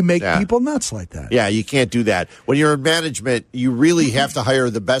micromanage, and you make people nuts like that. Yeah, you can't do that. When you're in management, you really have to hire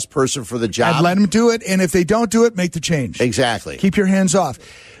the best person for the job. And let them do it, and if they don't do it, make the change. Exactly. Keep your hands off.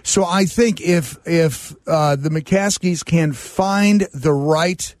 So I think if the McCaskies can find the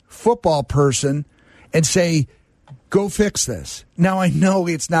right football person and say, go fix this. Now, I know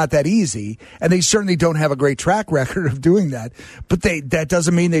it's not that easy, and they certainly don't have a great track record of doing that, but that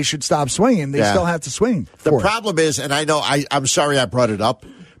doesn't mean they should stop swinging. They still have to swing. The problem is, and I know I'm sorry I brought it up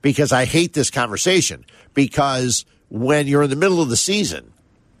because I hate this conversation, because when you're in the middle of the season,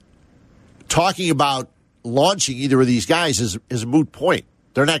 talking about launching either of these guys is a moot point.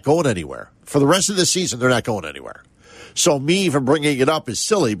 They're not going anywhere. For the rest of the season, they're not going anywhere. So me even bringing it up is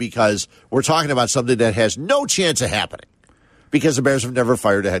silly because we're talking about something that has no chance of happening because the Bears have never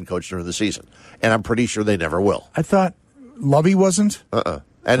fired a head coach during the season. And I'm pretty sure they never will. I thought Lovey wasn't? End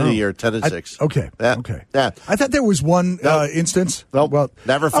of the year, 10-6. Okay. Yeah. Okay. Yeah. I thought there was one instance. Nope. Well,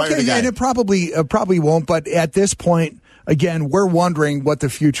 never fired a guy. And it probably won't, but at this point, again, we're wondering what the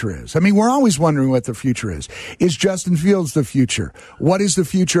future is. I mean, we're always wondering what the future is. Is Justin Fields the future? What is the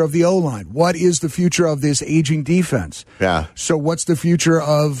future of the O-line? What is the future of this aging defense? Yeah. So what's the future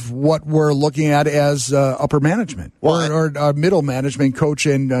of what we're looking at as upper management or middle management, coach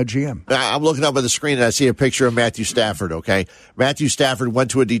and GM? I'm looking up at the screen and I see a picture of Matthew Stafford, okay? Matthew Stafford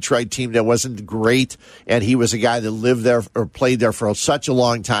went to a Detroit team that wasn't great, and he was a guy that lived there or played there for such a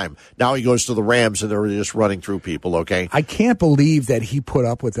long time. Now he goes to the Rams, and they're just running through people, okay? I can't believe that he put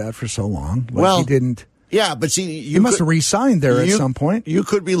up with that for so long. He didn't. Yeah, but see, he must have re-signed there at some point. You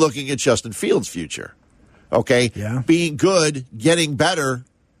could be looking at Justin Fields' future. Okay? Yeah. Being good, getting better,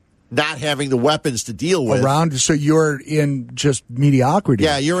 not having the weapons to deal with. So you're in just mediocrity.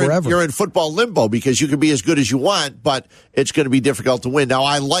 Yeah, you're in football limbo because you can be as good as you want, but it's going to be difficult to win. Now,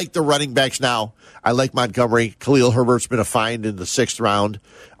 I like the running backs now. I like Montgomery. Khalil Herbert's been a find in the 6th round.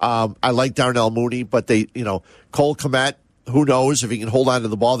 I like Darnell Mooney, but Cole Kmet, who knows if he can hold on to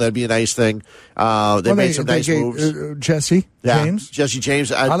the ball? That'd be a nice thing. They made some nice moves. Jesse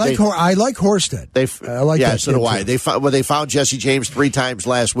James. I like Horsted. I like that. So do I. They found Jesse James 3 times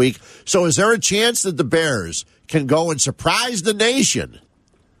last week. So is there a chance that the Bears can go and surprise the nation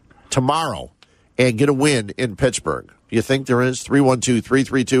tomorrow and get a win in Pittsburgh? You think there is?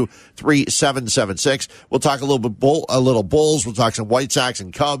 312-332-3776. We'll talk a little Bulls. We'll talk some White Sox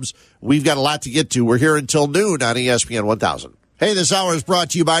and Cubs. We've got a lot to get to. We're here until noon on ESPN 1000. Hey, this hour is brought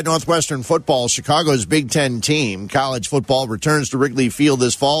to you by Northwestern Football, Chicago's Big Ten team. College football returns to Wrigley Field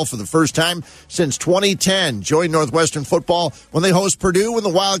this fall for the first time since 2010. Join Northwestern Football when they host Purdue in the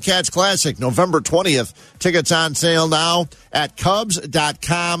Wildcats Classic, November 20th. Tickets on sale now at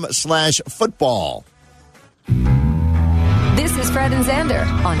Cubs.com/football. This is Fred and Zander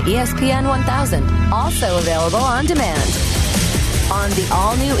on ESPN 1000, also available on demand on the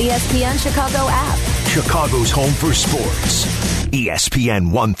all-new ESPN Chicago app. Chicago's home for sports.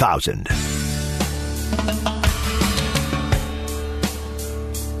 ESPN 1000.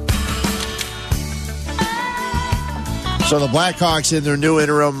 So the Blackhawks in their new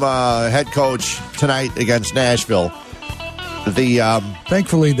interim head coach tonight against Nashville.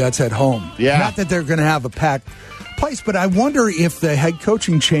 Thankfully, that's at home. Yeah. Not that they're going to have a packed place, but I wonder if the head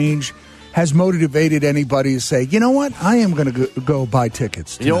coaching change has motivated anybody to say, you know what, I am going to go buy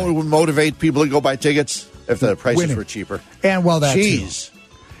tickets tonight. You know what would motivate people to go buy tickets? If the prices were cheaper. And well, that Jeez.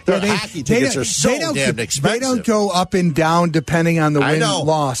 Hockey tickets are so damn expensive. They don't go up and down depending on the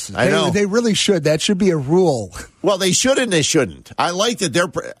win-loss. I know. They really should. That should be a rule. Well, they should and they shouldn't. I like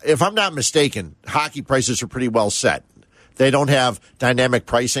that if I'm not mistaken, hockey prices are pretty well set. They don't have dynamic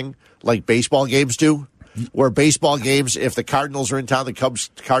pricing like baseball games do, where baseball games, if the Cardinals are in town, the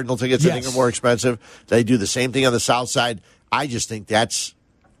Cardinal tickets, I think, are more expensive. They do the same thing on the South Side. I just think that's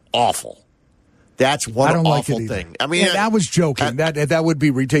awful. That's one awful thing. I mean, I was joking. That would be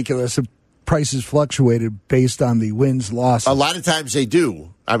ridiculous if prices fluctuated based on the wins, losses. A lot of times they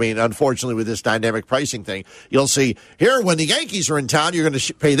do. I mean, unfortunately, with this dynamic pricing thing, you'll see here when the Yankees are in town, you're going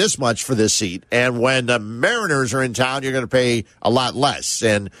to pay this much for this seat, and when the Mariners are in town, you're going to pay a lot less.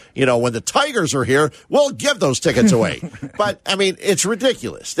 And when the Tigers are here, we'll give those tickets away. But I mean, it's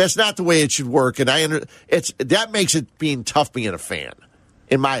ridiculous. That's not the way it should work, and that makes it being tough being a fan,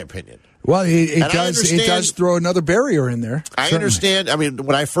 in my opinion. Well, it does throw another barrier in there. I understand. I mean,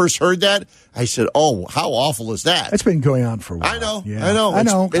 when I first heard that, I said, oh, how awful is that? It's been going on for a while. I know.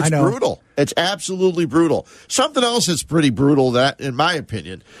 It's brutal. It's absolutely brutal. Something else that's pretty brutal, that, in my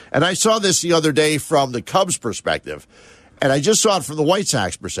opinion, and I saw this the other day from the Cubs' perspective, and I just saw it from the White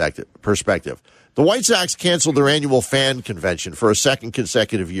Sox perspective. The White Sox canceled their annual fan convention for a second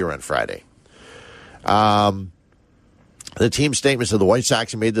consecutive year on Friday. The team statement said the White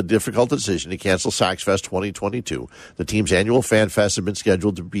Sox made the difficult decision to cancel Sox Fest 2022. The team's annual fan fest had been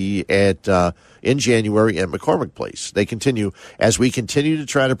scheduled to be in January at McCormick Place. They continue, as we continue to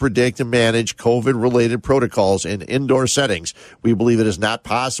try to predict and manage COVID-related protocols in indoor settings, we believe it is not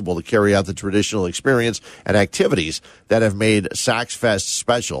possible to carry out the traditional experience and activities that have made Sox Fest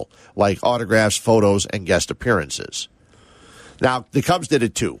special, like autographs, photos, and guest appearances. Now, the Cubs did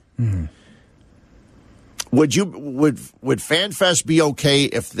it too. Mm-hmm. Would FanFest be okay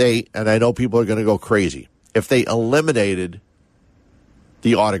if they, and I know people are going to go crazy, if they eliminated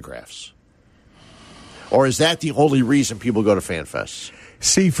the autographs? Or is that the only reason people go to FanFest?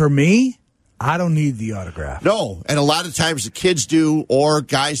 See, for me, I don't need the autograph. No, and a lot of times the kids do, or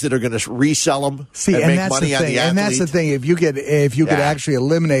guys that are going to resell them and make money on the athlete. And that's the thing. If you could actually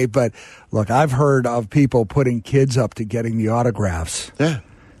eliminate, but look, I've heard of people putting kids up to getting the autographs. Yeah.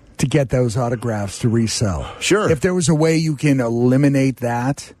 To get those autographs to resell. Sure. If there was a way you can eliminate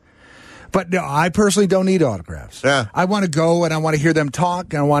that. But no, I personally don't need autographs. Yeah. I want to go and I want to hear them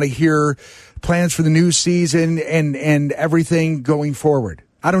talk and I want to hear plans for the new season and everything going forward.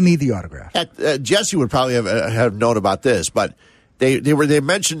 I don't need the autograph. Jesse would probably have known about this, but they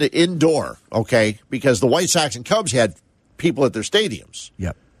mentioned it indoor, okay, because the White Sox and Cubs had people at their stadiums.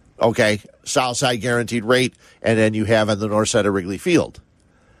 Yep. Okay, South Side guaranteed rate, and then you have on the north side of Wrigley Field.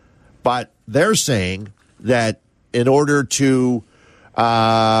 But they're saying that in order to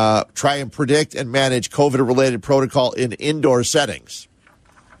try and predict and manage COVID-related protocol in indoor settings,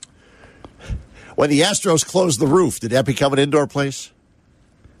 when the Astros closed the roof, did that become an indoor place?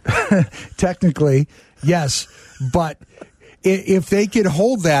 Technically, yes. But if they could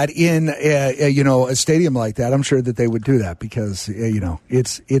hold that in a stadium like that, I'm sure that they would do that because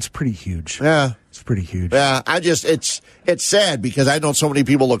it's pretty huge. Yeah. It's pretty huge. Yeah, it's sad because I know so many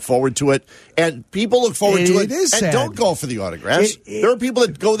people look forward to it, and people look forward to it is and sad. Don't go for the autographs. There are people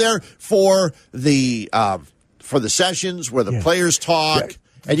that go there for the sessions where the players talk. Yeah.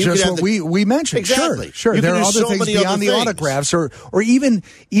 And you just can what we mentioned. Exactly. Sure. There are other things beyond the autographs or even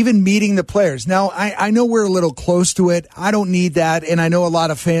meeting the players. Now, I know we're a little close to it. I don't need that, and I know a lot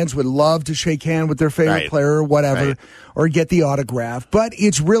of fans would love to shake hands with their favorite player or whatever. Right. or get the autograph. But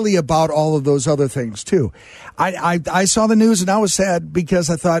it's really about all of those other things, too. I saw the news, and I was sad because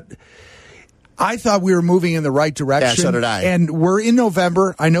I thought we were moving in the right direction. Yeah, so did I. And we're in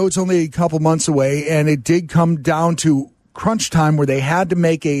November. I know it's only a couple months away, and it did come down to crunch time where they had to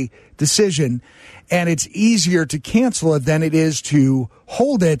make a decision, and it's easier to cancel it than it is to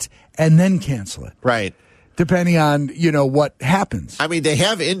hold it and then cancel it. Right. Depending on, what happens. I mean, they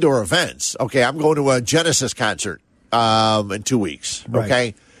have indoor events. Okay, I'm going to a Genesis concert in 2 weeks. Right.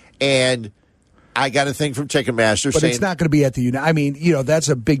 Okay, and I got a thing from Ticketmaster but saying... it's not going to be at the United... I mean, that's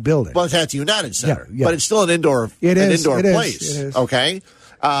a big building. Well, it's at the United Center. Yeah. But it's still an indoor place. It is. Okay?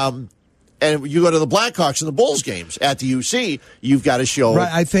 And you go to the Blackhawks and the Bulls games at the UC, you've got to show...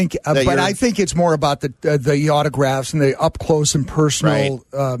 Right, I think... I think it's more about the autographs and the up-close and personal,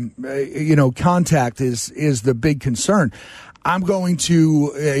 contact is the big concern. I'm going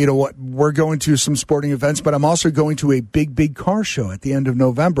to, we're going to some sporting events, but I'm also going to a big car show at the end of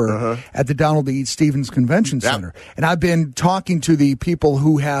November at the Donald E. Stevens Convention Center. And I've been talking to the people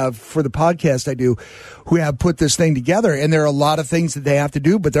who have, for the podcast I do, who have put this thing together. And there are a lot of things that they have to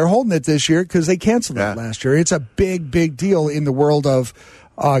do, but they're holding it this year because they canceled it last year. It's a big deal in the world of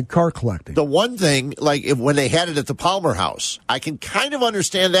car collecting. The one thing, when they had it at the Palmer House, I can kind of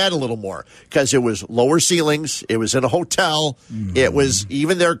understand that a little more because it was lower ceilings. It was in a hotel. It was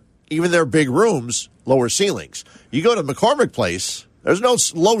even their big rooms, lower ceilings. You go to McCormick Place, there's no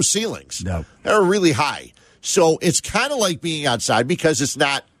low ceilings. No, they're really high. So it's kind of like being outside because it's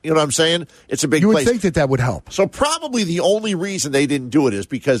not. You know what I'm saying? It's a big place. You would think that would help. So probably the only reason they didn't do it is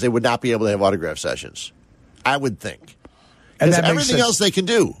because they would not be able to have autograph sessions. I would think. And everything else they can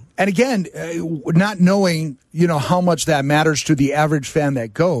do. And again, not knowing, how much that matters to the average fan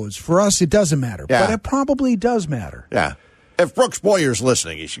that goes. For us, it doesn't matter. Yeah. But it probably does matter. Yeah. If Brooks Boyer's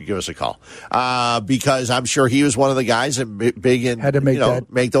listening, he should give us a call. Because I'm sure he was one of the guys that big in, had to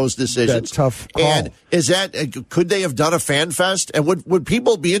make those decisions. That tough call. And could they have done a fan fest? And would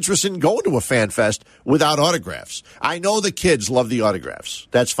people be interested in going to a fan fest without autographs? I know the kids love the autographs.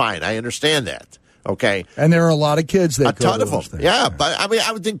 That's fine. I understand that. Okay, and there are a lot of kids that go ton of them. Things. Yeah, but I mean,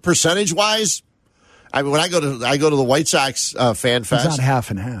 I would think percentage wise, I mean, when I go to the White Sox fan fest, it's not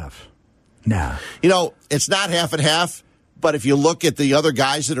half and half. Nah, it's not half and half. But if you look at the other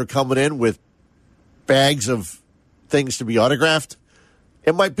guys that are coming in with bags of things to be autographed,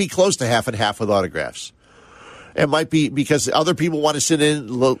 it might be close to half and half with autographs. It might be because other people want to sit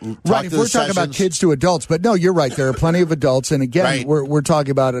in, right? If we're talking about kids to adults, but no, you're right. There are plenty of adults, and again, we're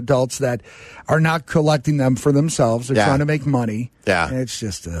talking about adults that are not collecting them for themselves. They're trying to make money. Yeah, and it's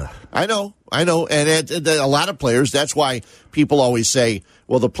just. I know, and a lot of players. That's why people always say,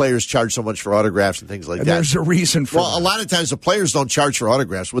 "Well, the players charge so much for autographs and things like that." There's a reason for. Well, a lot of times the players don't charge for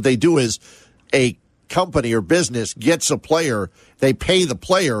autographs. What they do is a company or business gets a player, they pay the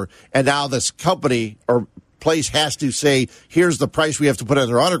player, and now this company or place has to say, here's the price we have to put on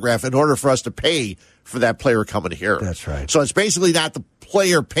their autograph in order for us to pay for that player coming here. That's right. So it's basically not the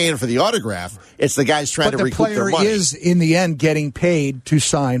player paying for the autograph. It's the guys trying to recoup their money. But the player is, in the end, getting paid to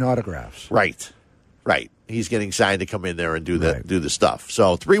sign autographs. Right. He's getting signed to come in there and do the stuff.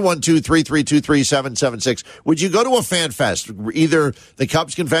 So 312-332-3776. Would you go to a fan fest, either the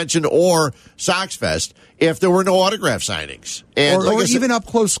Cubs convention or Sox Fest, if there were no autograph signings? And or even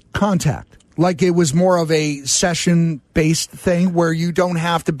up-close contact? Like it was more of a session-based thing where you don't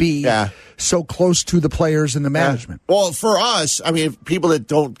have to be so close to the players and the management. Well, for us, I mean, people that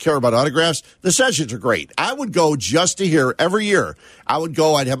don't care about autographs, the sessions are great. I would go just to hear every year. I would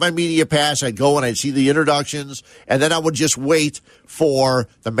go, I'd have my media pass, I'd go and I'd see the introductions, and then I would just wait for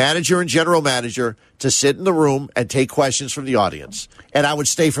the manager and general manager to sit in the room and take questions from the audience. And I would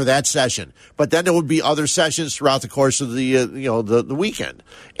stay for that session. But then there would be other sessions throughout the course of the the weekend.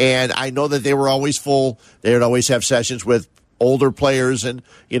 And I know that they were always full. They would always have sessions with older players, and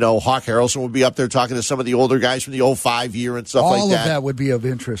Hawk Harrelson would be up there talking to some of the older guys from the 05 year and stuff like that. All of that would be of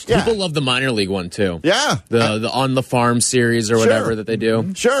interest. Yeah. People love the minor league one too. Yeah, the On the Farm series or whatever that they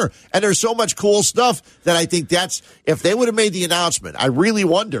do. Sure, and there's so much cool stuff that I think if they would have made the announcement, I really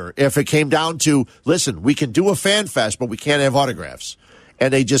wonder if it came down to, listen, we can do a fan fest, but we can't have autographs,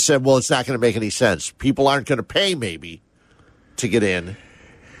 and they just said, well, it's not going to make any sense. People aren't going to pay maybe to get in.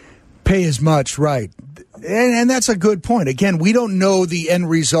 Pay as much, right? And that's a good point. Again, we don't know the end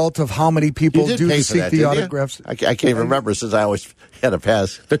result of how many people do seek the autographs. I can't remember since I always had a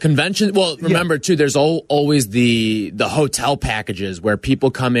pass. The convention, well, remember, too, there's always the hotel packages where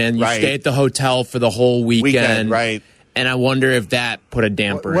people come in, you stay at the hotel for the whole weekend. Right. And I wonder if that put a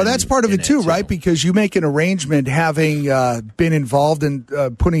damper. Well, that's part of it too, right? Because you make an arrangement, having been involved in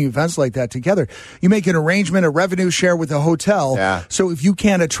putting events like that together. You make an arrangement, a revenue share with the hotel. Yeah. So if you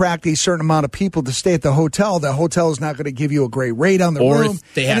can't attract a certain amount of people to stay at the hotel is not going to give you a great rate on the or room. Or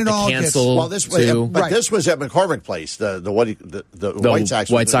if they have to cancel. This was at McCormick Place, the White Sox.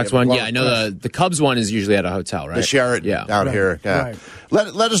 White Sox one. Yeah, I know the Cubs one is usually at a hotel, right? The Sheraton down here. Yeah. Right.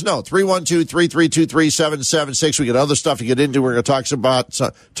 Let us know. 312-332-3776. We got other stuff to get into. We're going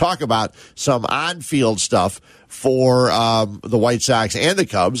to talk about some on-field stuff for the White Sox and the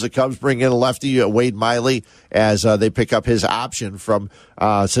Cubs. The Cubs bring in a lefty, Wade Miley, as they pick up his option from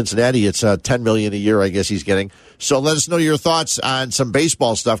Cincinnati. It's $10 million a year, I guess he's getting. So let us know your thoughts on some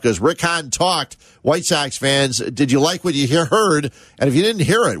baseball stuff, because Rick Hahn talked. White Sox fans, did you like what you heard? And if you didn't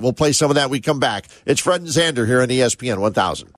hear it, we'll play some of that when we come back. It's Fred and Zander here on ESPN 1000.